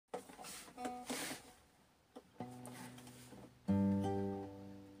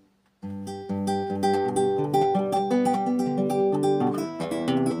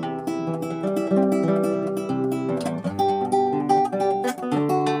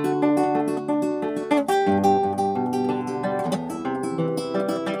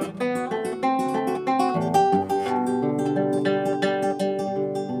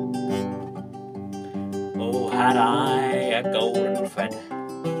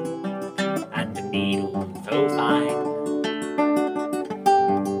needle so fine.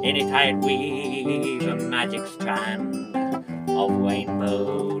 In it I'd weave a magic strand of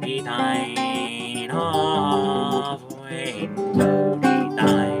rainbow design, of rainbow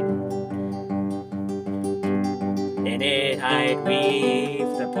design. In it I'd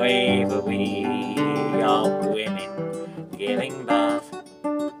weave the bravery of women giving birth.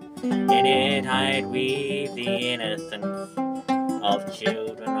 In it I'd weave the innocence of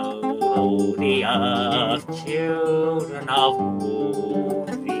children of the earth, children of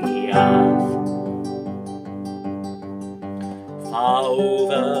the earth. Far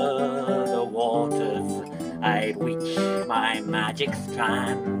over the waters I'd reach my magic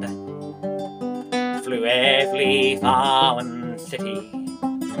strand, through every foreign city,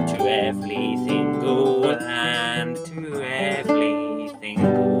 to every single land, to every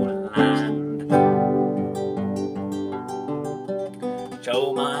single land.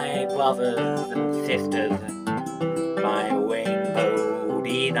 Show my brothers and sisters my rainbow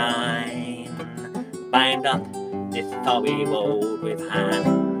design. Bind up this sorry road with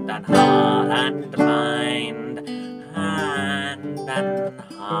hand and heart and mind, hand and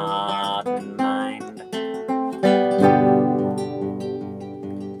heart and mind.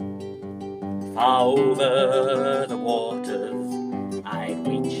 Far over the waters I'd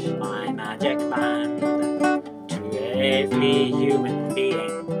reach my magic band, to every human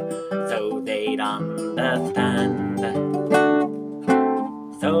being, so they'd understand,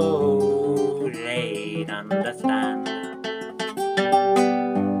 so they'd understand.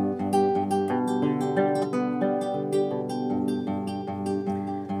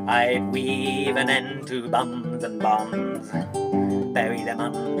 I'd weave an end to bums and bonds, bury them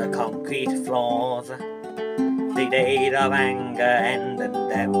under concrete floors. The days of anger end, and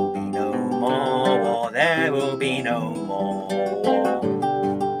there will be no more war, there will be no more war.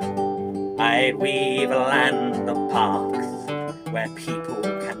 I'd weave a land of parks where people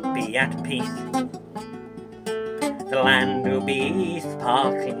can be at peace. The land will be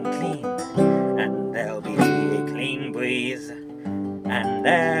sparkling clean, and there'll be a clean breeze, and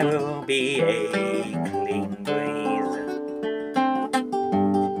there will be a clean breeze.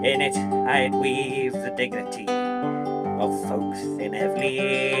 In it I'd weave the dignity of folks in every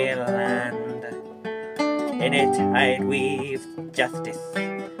land. In it I'd weave justice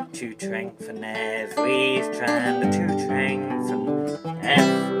to strengthen every strand, to strengthen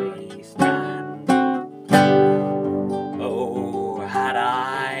every strand. Oh, had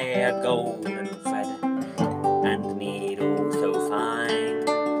I a golden thread and needle so fine,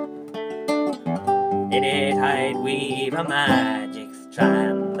 in it I'd weave a magic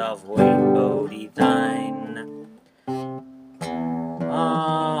strand of rainbow design,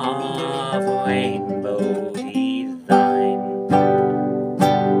 of rainbow